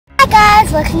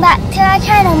guys, welcome back to our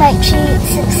channel. Make sure you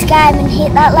subscribe and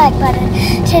hit that like button.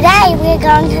 Today we're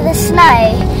going to the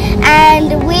snow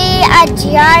and we are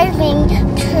driving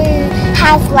to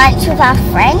have lunch with our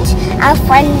friends. Our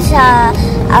friends are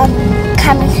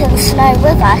coming to the snow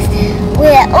with us.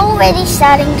 We're already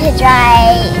starting to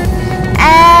drive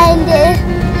and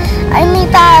only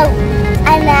about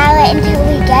an hour until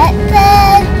we get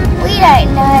there. We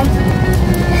don't know,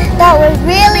 but we're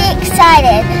really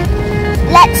excited.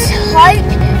 Let's hope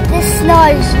the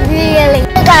snow's really...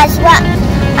 Hey guys, the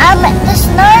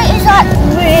snow is like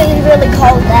really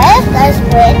cold there. There's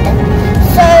wind.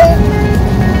 So,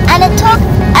 and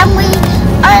we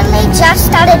only just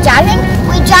started driving.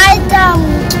 We drove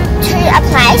to a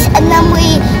place and then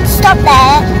we stopped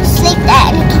there, sleep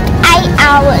there, and it took 8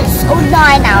 hours or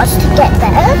 9 hours to get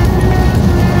there.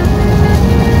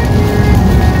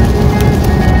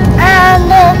 And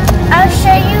I'll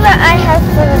show you what I have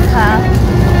for the car.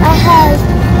 I have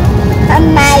a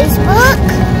maze book,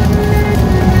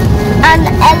 an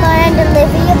Ella and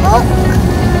Olivia book,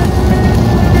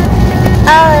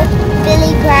 a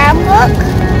Billy Brown book,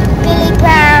 Billy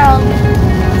Brown,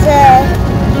 the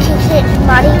Kick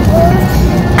Muddy book,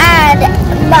 and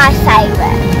my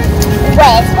favourite,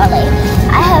 Where's Wally?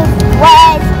 I have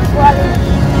Where's Wally,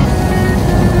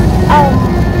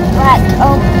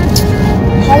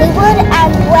 Hollywood,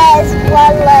 and Where's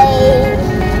Wally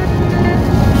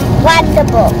Wonder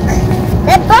Book.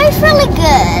 They're both really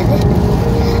good.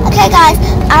 Okay guys,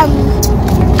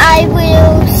 I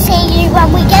will see you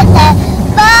when we get there.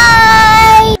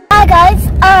 Bye! Hi guys,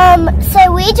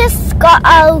 so we just got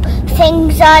our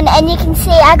things on and you can see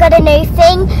I got a new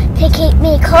thing to keep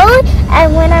me cool,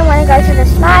 and when I want to go to the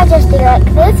snow I just do like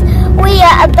this. We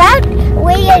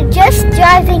are just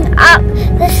driving up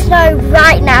the snow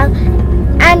right now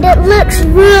and it looks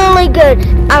really good.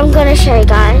 I'm gonna show you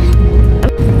guys.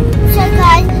 So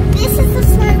guys, this is the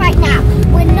snow right now.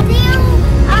 We're still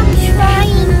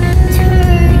trying to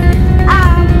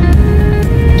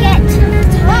get to the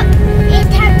top. It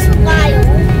takes a while,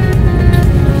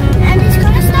 and it's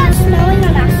gonna start snowing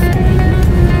on us soon.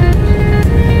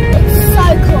 It's so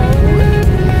cool.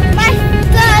 My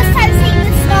first time seeing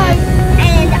the snow,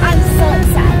 and I'm so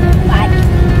excited. Like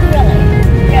really.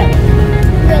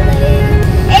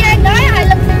 And I know I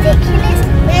look ridiculous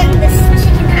wearing this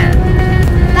chicken hat.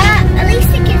 At least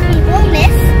it gives me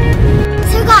warmness.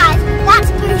 So guys, that's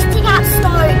boosting out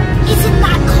snow. Isn't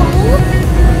that cool?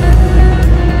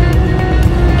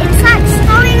 It's like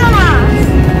snowing on us.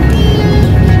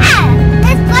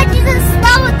 There's bunches of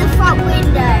snow at the front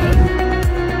window.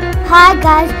 Hi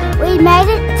guys, we made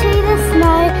it to the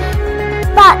snow,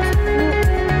 but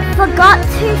forgot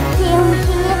to film.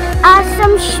 Here are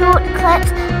some short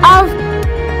clips of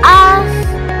us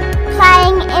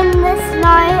playing in the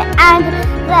snow and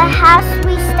the house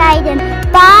we stayed in.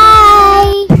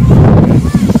 Bye!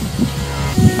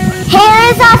 Here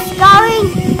is us going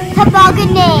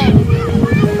tobogganing.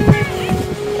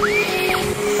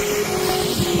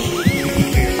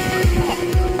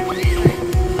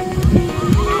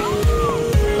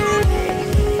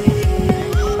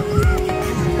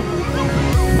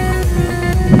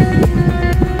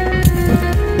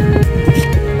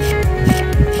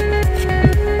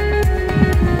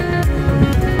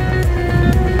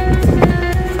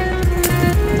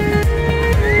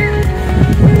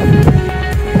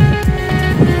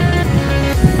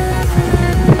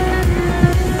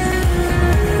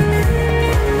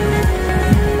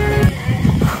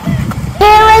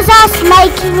 Us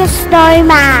making a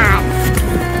snowman.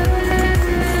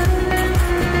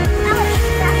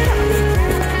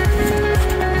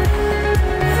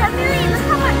 Look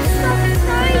how much snow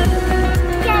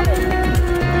you're getting.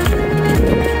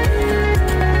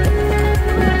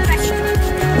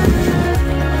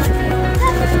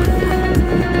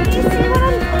 Do you see what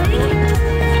I'm doing?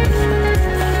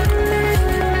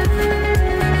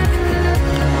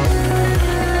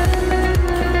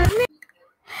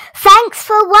 Thanks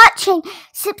for watching.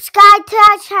 Subscribe to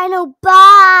our channel.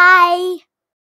 Bye.